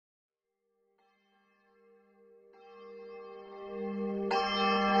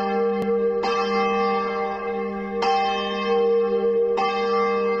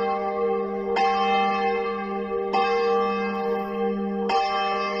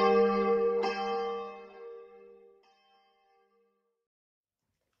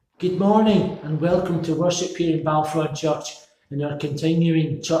Good morning and welcome to worship here in Balfron Church in our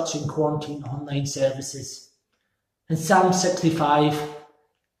continuing Church in Quarantine online services. In Psalm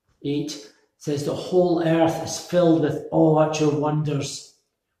 65:8 says, "The whole earth is filled with awe at your wonders.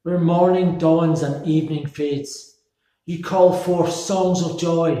 Where morning dawns and evening fades, you call forth songs of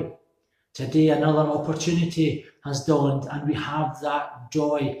joy." Today another opportunity has dawned and we have that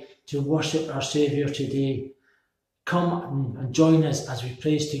joy to worship our Saviour today. Come and join us as we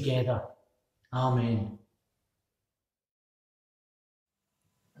praise together. Amen.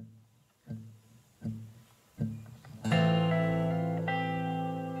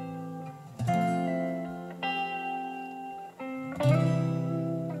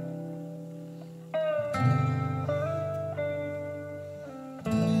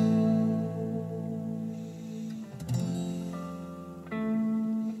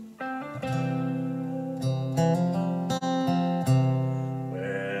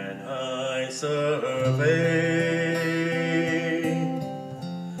 Survey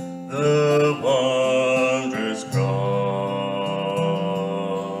the wondrous cross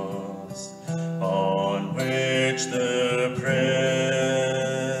on which the Prince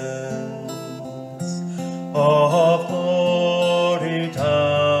of Glory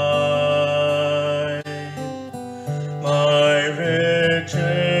died, my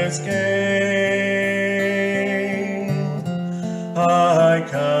riches gain, I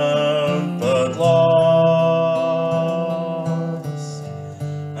count but loss,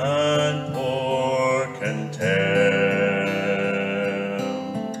 and pour contempt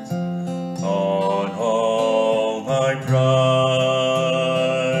on all my pride.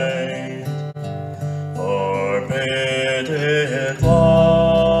 Forbid it, Lord,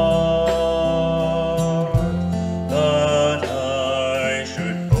 that I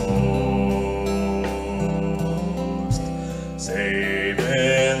should boast, save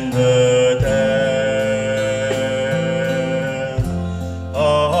in the death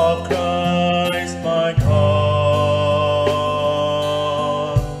of Christ my God.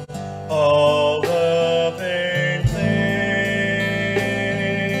 All the vain things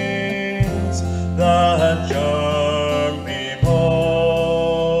that charm me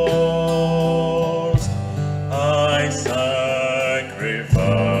most, I sacrifice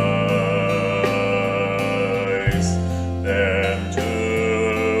them to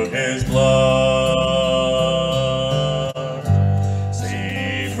His blood.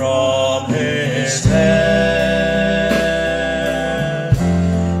 See, from His head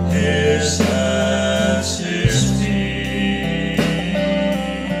His sensitive teeth,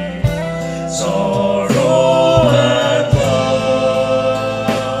 sorrow and love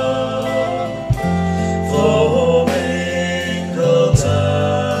flow mingled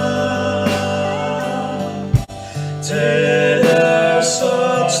down, till there's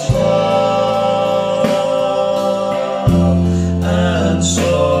such love and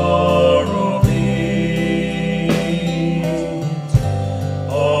sorrow meet,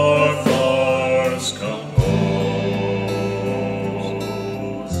 our thoughts compose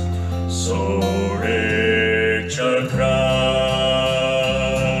so rich a crown,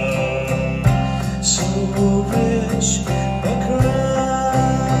 so rich a crown,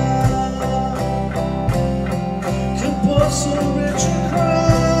 compose so rich a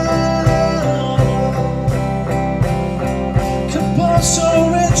crown, compose so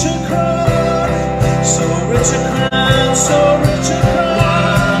rich a crown, so rich a crown, so rich a crown.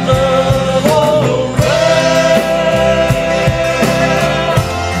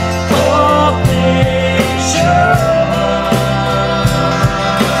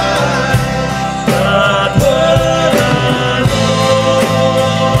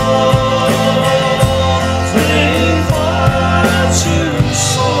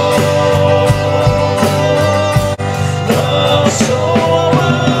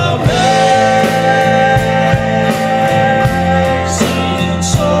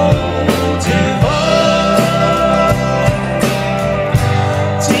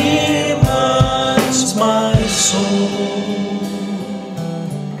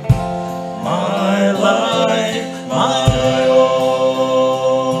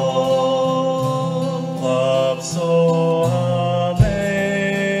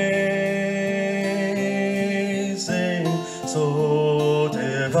 So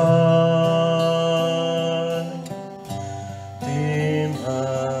divine,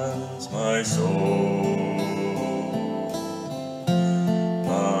 demands my soul,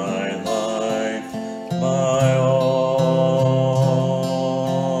 my life, my all.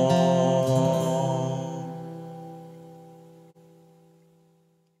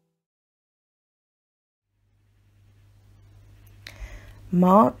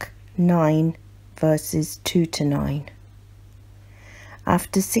 Mark 9 verses 2 to 9.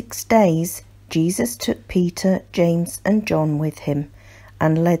 After 6 days, Jesus took Peter, James and John with him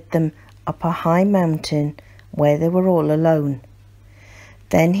and led them up a high mountain where they were all alone.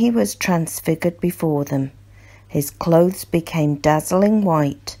 Then he was transfigured before them. His clothes became dazzling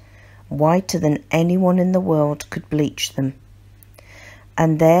white, whiter than anyone in the world could bleach them.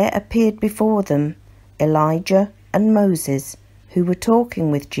 And there appeared before them Elijah and Moses, who were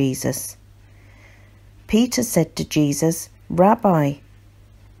talking with Jesus. Peter said to Jesus, "Rabbi,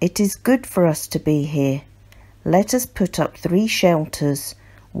 it is good for us to be here. Let us put up 3 shelters,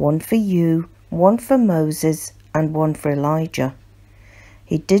 one for you, one for Moses, and one for Elijah."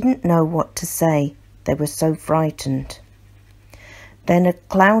 He didn't know what to say. They were so frightened. Then a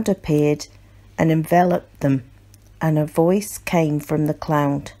cloud appeared and enveloped them, and a voice came from the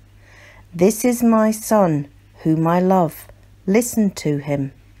cloud. "This is my son, whom I love. Listen to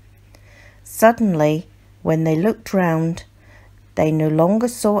him." Suddenly, when they looked round, they no longer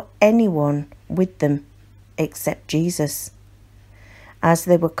saw anyone with them except Jesus. As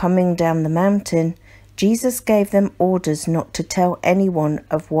they were coming down the mountain, Jesus gave them orders not to tell anyone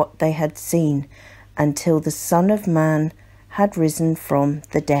of what they had seen until the Son of Man had risen from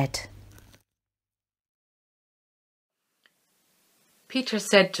the dead. Peter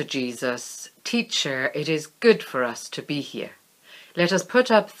said to Jesus, "Teacher, it is good for us to be here. Let us put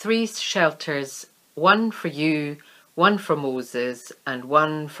up 3 shelters, one for you, one for Moses, and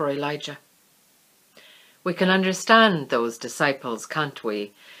one for Elijah." We can understand those disciples, can't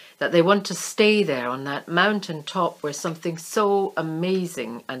we? That they want to stay there on that mountain top where something so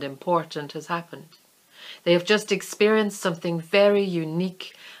amazing and important has happened. They have just experienced something very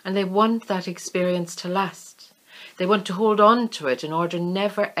unique, and they want that experience to last. They want to hold on to it in order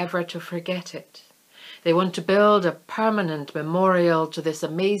never ever to forget it. They want to build a permanent memorial to this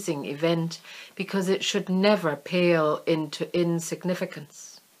amazing event because it should never pale into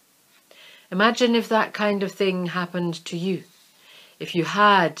insignificance. Imagine if that kind of thing happened to you. If you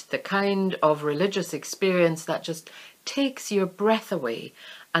had the kind of religious experience that just takes your breath away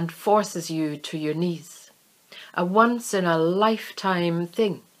and forces you to your knees. A once-in-a-lifetime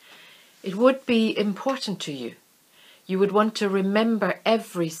thing. It would be important to you. You would want to remember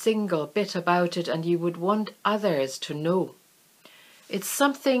every single bit about it, and you would want others to know. It's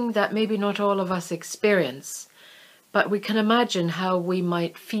something that maybe not all of us experience, but we can imagine how we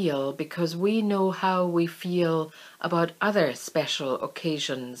might feel because we know how we feel about other special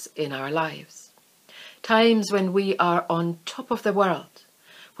occasions in our lives. Times when we are on top of the world,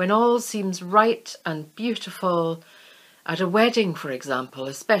 when all seems right and beautiful, at a wedding, for example,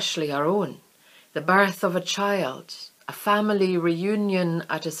 especially our own, the birth of a child, a family reunion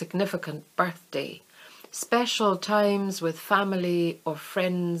at a significant birthday, special times with family or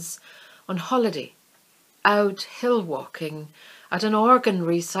friends, on holiday, out hill walking, at an organ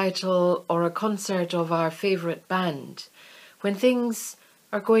recital or a concert of our favourite band, when things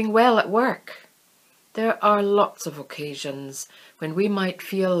are going well at work. There are lots of occasions when we might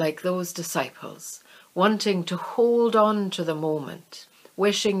feel like those disciples, wanting to hold on to the moment,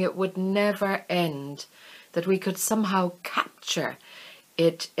 wishing it would never end, that we could somehow capture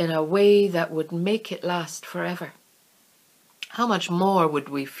it in a way that would make it last forever. How much more would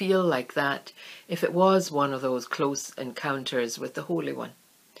we feel like that if it was one of those close encounters with the Holy One?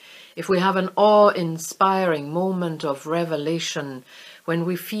 If we have an awe-inspiring moment of revelation when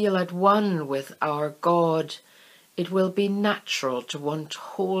we feel at one with our God, it will be natural to want to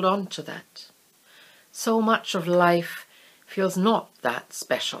hold on to that. So much of life feels not that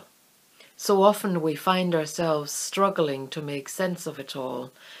special. So often we find ourselves struggling to make sense of it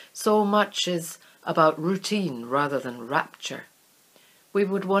all. So much is about routine rather than rapture. We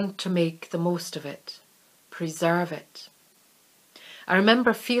would want to make the most of it, preserve it. I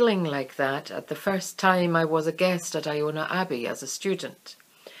remember feeling like that at the first time I was a guest at Iona Abbey as a student.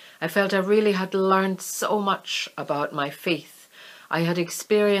 I felt I really had learned so much about my faith. I had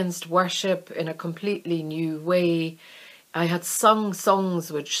experienced worship in a completely new way. I had sung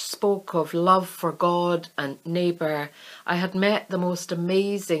songs which spoke of love for God and neighbour. I had met the most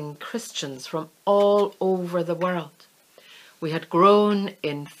amazing Christians from all over the world. We had grown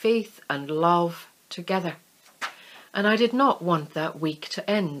in faith and love together. And I did not want that week to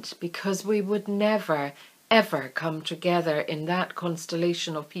end because we would never, ever come together in that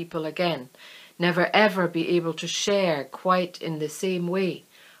constellation of people again. Never ever be able to share quite in the same way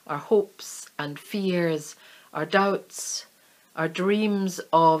our hopes and fears, our doubts, our dreams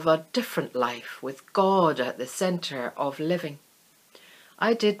of a different life with God at the centre of living.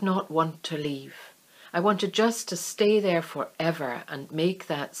 I did not want to leave. I wanted just to stay there forever and make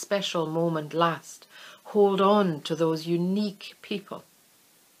that special moment last. Hold on to those unique people.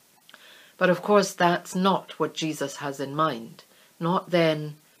 But of course, that's not what Jesus has in mind. Not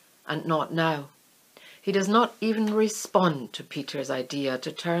then and not now. He does not even respond to Peter's idea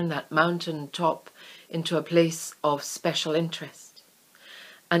to turn that mountain top into a place of special interest.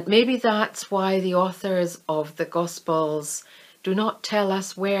 And maybe that's why the authors of the Gospels do not tell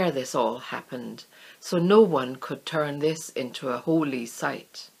us where this all happened, so no one could turn this into a holy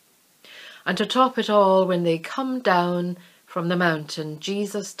site. And to top it all, when they come down from the mountain,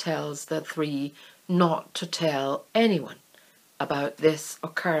 Jesus tells the three not to tell anyone about this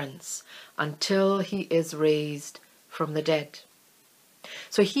occurrence until he is raised from the dead.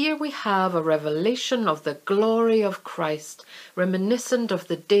 So here we have a revelation of the glory of Christ, reminiscent of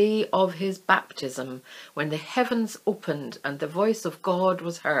the day of his baptism, when the heavens opened and the voice of God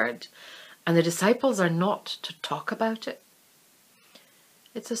was heard, and the disciples are not to talk about it.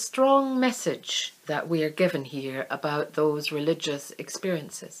 It's a strong message that we are given here about those religious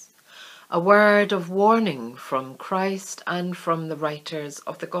experiences. A word of warning from Christ and from the writers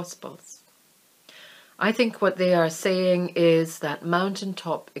of the Gospels. I think what they are saying is that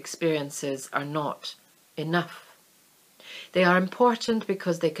mountaintop experiences are not enough. They are important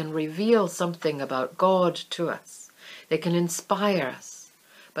because they can reveal something about God to us. They can inspire us.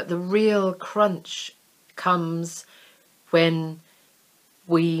 But the real crunch comes when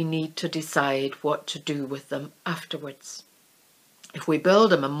we need to decide what to do with them afterwards. If we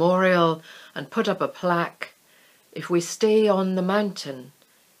build a memorial and put up a plaque, if we stay on the mountain,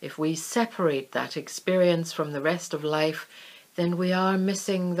 if we separate that experience from the rest of life, then we are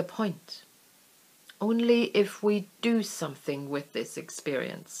missing the point. Only if we do something with this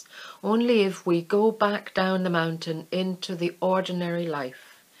experience, only if we go back down the mountain into the ordinary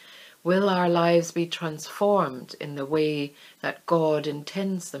life, will our lives be transformed in the way that God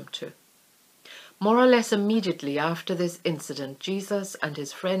intends them to. More or less immediately after this incident, Jesus and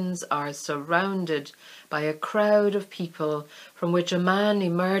his friends are surrounded by a crowd of people from which a man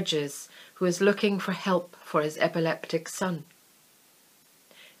emerges who is looking for help for his epileptic son.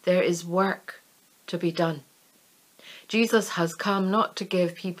 There is work to be done. Jesus has come not to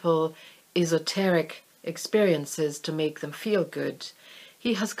give people esoteric experiences to make them feel good.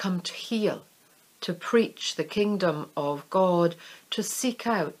 He has come to heal, to preach the kingdom of God, to seek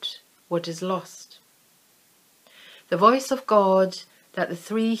out what is lost. The voice of God that the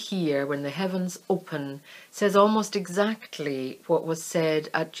three hear when the heavens open says almost exactly what was said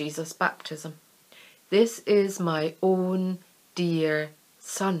at Jesus' baptism. This is my own dear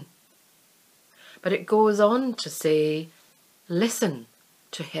son. But it goes on to say, listen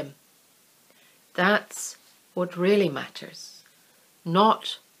to him. That's what really matters.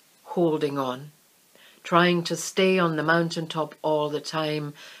 Not holding on, trying to stay on the mountaintop all the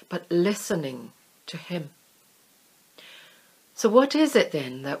time, but listening to him. So what is it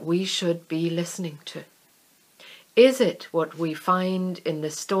then that we should be listening to? Is it what we find in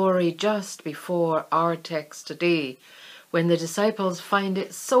the story just before our text today, when the disciples find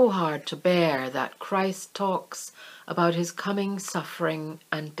it so hard to bear that Christ talks about his coming suffering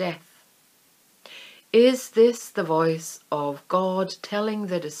and death? Is this the voice of God telling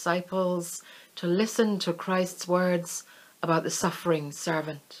the disciples to listen to Christ's words about the suffering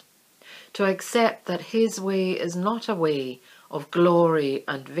servant? To accept that his way is not a way of glory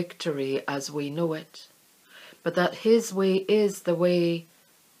and victory as we know it, but that his way is the way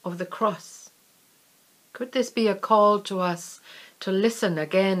of the cross? Could this be a call to us to listen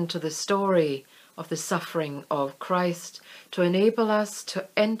again to the story of the suffering of Christ, to enable us to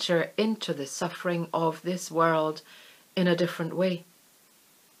enter into the suffering of this world in a different way?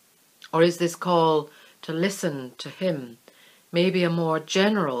 Or is this call to listen to him maybe a more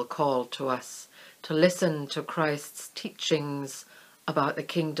general call to us to listen to Christ's teachings about the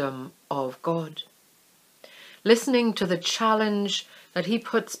kingdom of God? Listening to the challenge that he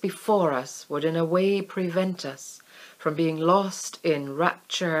puts before us would in a way prevent us from being lost in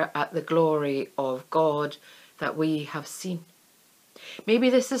rapture at the glory of God that we have seen.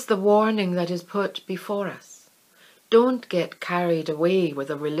 Maybe this is the warning that is put before us. Don't get carried away with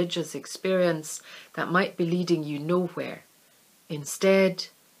a religious experience that might be leading you nowhere. Instead,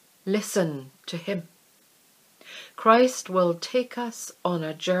 listen to him. Christ will take us on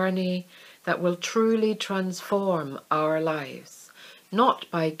a journey that will truly transform our lives, not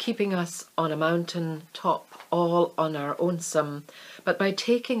by keeping us on a mountain top all on our own, but by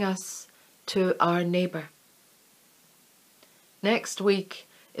taking us to our neighbour. Next week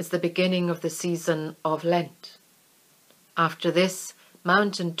is the beginning of the season of Lent. After this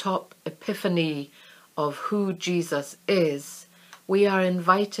mountaintop epiphany of who Jesus is, we are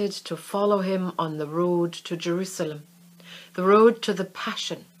invited to follow him on the road to Jerusalem, the road to the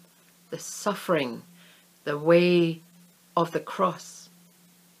passion, the suffering, the way of the cross.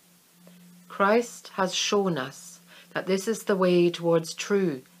 Christ has shown us that this is the way towards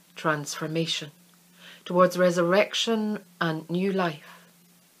true transformation, towards resurrection and new life.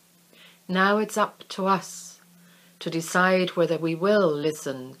 Now it's up to us to decide whether we will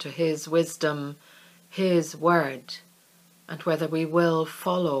listen to his wisdom, his word, and whether we will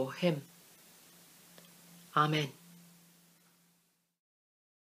follow him. Amen.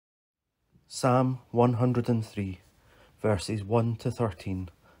 Psalm 103, verses 1 to 13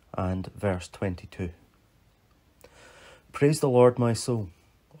 and verse 22. Praise the Lord, my soul.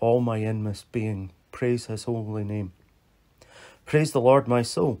 All my inmost being, praise his holy name. Praise the Lord, my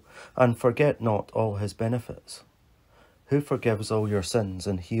soul, and forget not all his benefits. Who forgives all your sins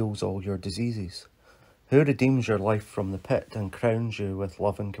and heals all your diseases? Who redeems your life from the pit and crowns you with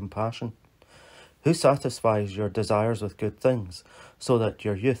love and compassion? Who satisfies your desires with good things, so that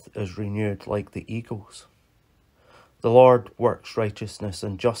your youth is renewed like the eagles? The Lord works righteousness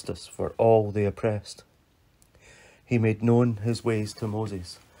and justice for all the oppressed. He made known his ways to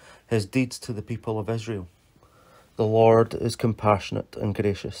Moses, his deeds to the people of Israel. The Lord is compassionate and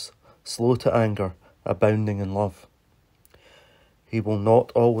gracious, slow to anger, abounding in love. He will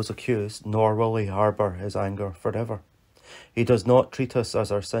not always accuse, nor will he harbour his anger forever. He does not treat us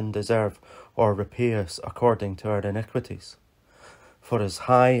as our sin deserve, or repay us according to our iniquities. For as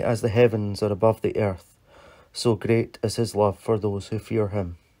high as the heavens are above the earth, so great is his love for those who fear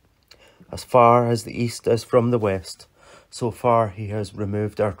him. As far as the east is from the west, so far he has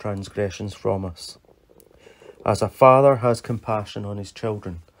removed our transgressions from us. As a father has compassion on his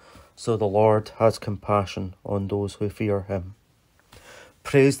children, so the Lord has compassion on those who fear him.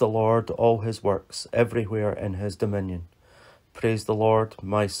 Praise the Lord, all his works, everywhere in his dominion. Praise the Lord,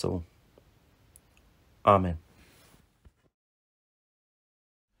 my soul. Amen.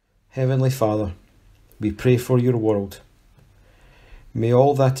 Heavenly Father, we pray for your world. May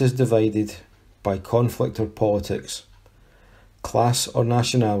all that is divided by conflict or politics, class or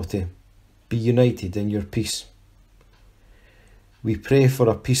nationality, be united in your peace. We pray for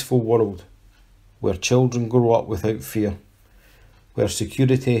a peaceful world, where children grow up without fear, where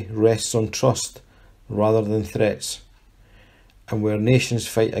security rests on trust rather than threats, and where nations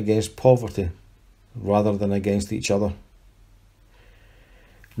fight against poverty rather than against each other.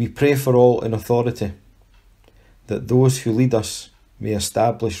 We pray for all in authority, that those who lead us may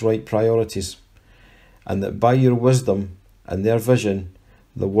establish right priorities, and that by your wisdom and their vision,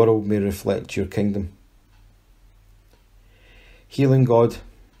 the world may reflect your kingdom. Healing God,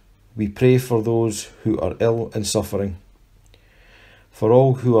 we pray for those who are ill and suffering, for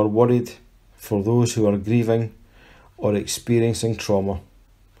all who are worried, for those who are grieving or experiencing trauma,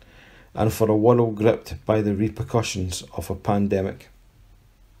 and for a world gripped by the repercussions of a pandemic.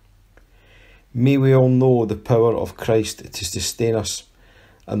 May we all know the power of Christ to sustain us,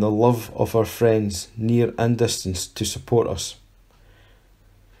 and the love of our friends near and distant to support us.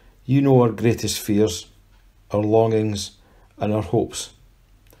 You know our greatest fears, our longings, and our hopes.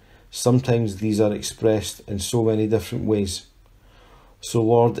 Sometimes these are expressed in so many different ways. So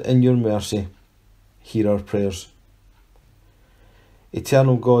Lord, in your mercy, hear our prayers.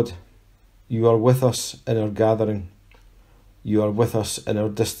 Eternal God, you are with us in our gathering. You are with us in our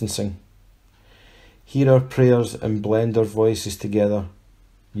distancing. Hear our prayers and blend our voices together.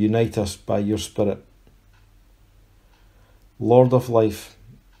 Unite us by your Spirit. Lord of life,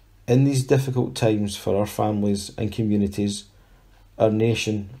 in these difficult times for our families and communities, our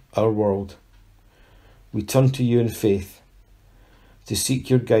nation, our world, we turn to you in faith, to seek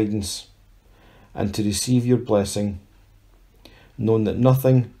your guidance and to receive your blessing, knowing that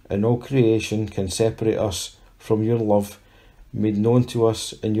nothing in all creation can separate us from your love made known to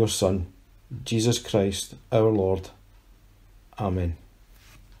us in your Son, Jesus Christ our Lord. Amen.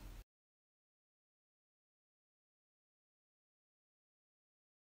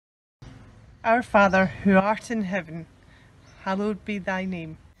 Our Father, who art in heaven, hallowed be thy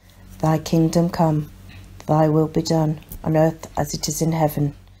name. Thy kingdom come, thy will be done, on earth as it is in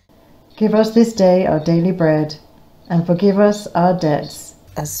heaven. Give us this day our daily bread, and forgive us our debts,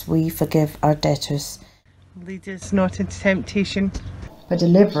 as we forgive our debtors. Lead us not into temptation, but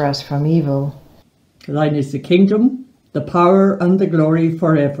deliver us from evil. For thine is the kingdom, the power, and the glory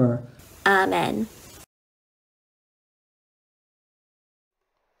forever. Amen.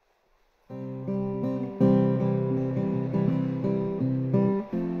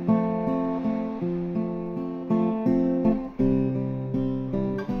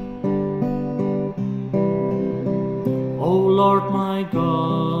 Lord my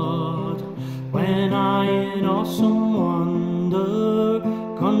God, when I in awesome wonder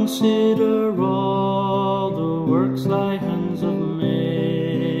consider all the works thy hands have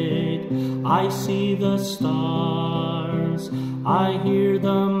made. I see the stars, I hear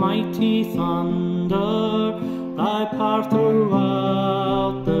the mighty thunder, thy power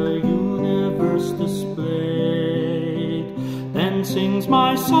throughout the universe displayed. Then sings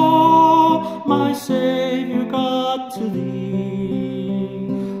my soul, my Saviour God, to thee.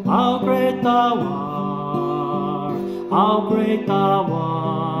 How great thou art, how great thou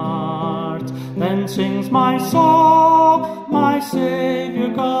art. Then sings my soul, my Saviour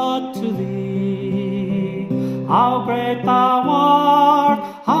God, to thee. How great thou art,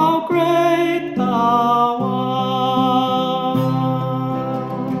 how great thou art.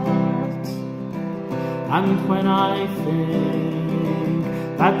 And when I think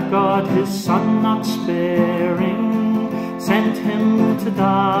that God his Son not sparing sent him to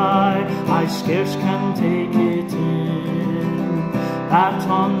die, I scarce can take it in, that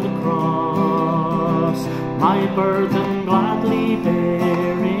on the cross, my burden gladly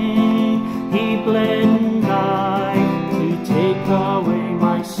bearing, he bled and died to take away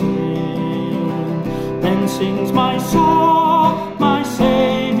my sin. Then sings my soul, my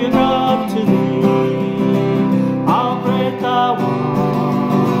Saviour God, to thee. How great thou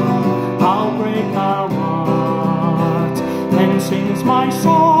art, how great thou art. Then sings my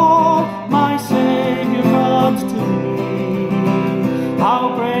soul, my Saviour God, to thee. How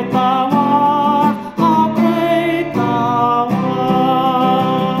great thou art, how great thou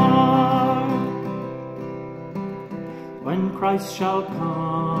art. When Christ shall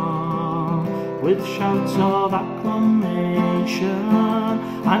come with shouts of acclamation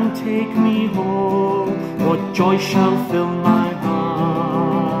and take me home, what joy shall fill my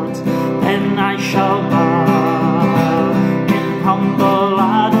heart. Then I shall bow in humble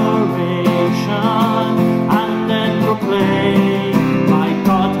adoration and then proclaim, my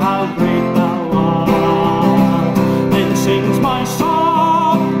God, how great thou art. Then sings my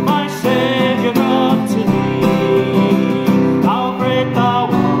soul, my Saviour God, to thee. How great thou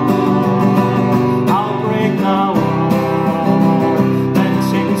art, how great thou art. Then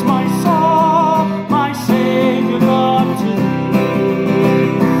sings my soul, my Saviour God, to thee.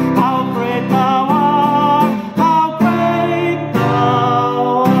 How great thou art, how great thou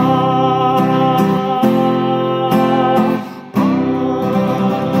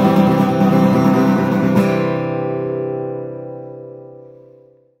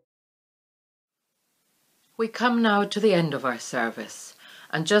We come now to the end of our service,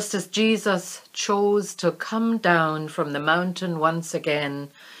 and just as Jesus chose to come down from the mountain once again,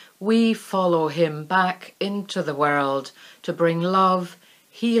 we follow him back into the world to bring love,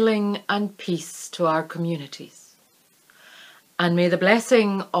 healing and peace to our communities. And may the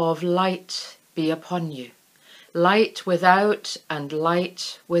blessing of light be upon you, light without and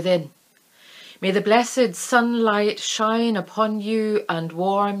light within. May the blessed sunlight shine upon you and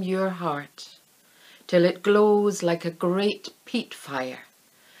warm your heart, till it glows like a great peat fire,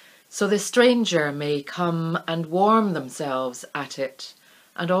 so the stranger may come and warm themselves at it,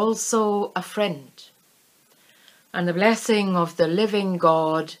 and also a friend. And the blessing of the living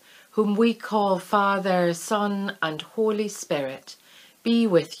God, whom we call Father, Son, and Holy Spirit, be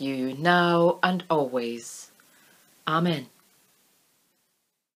with you now and always. Amen.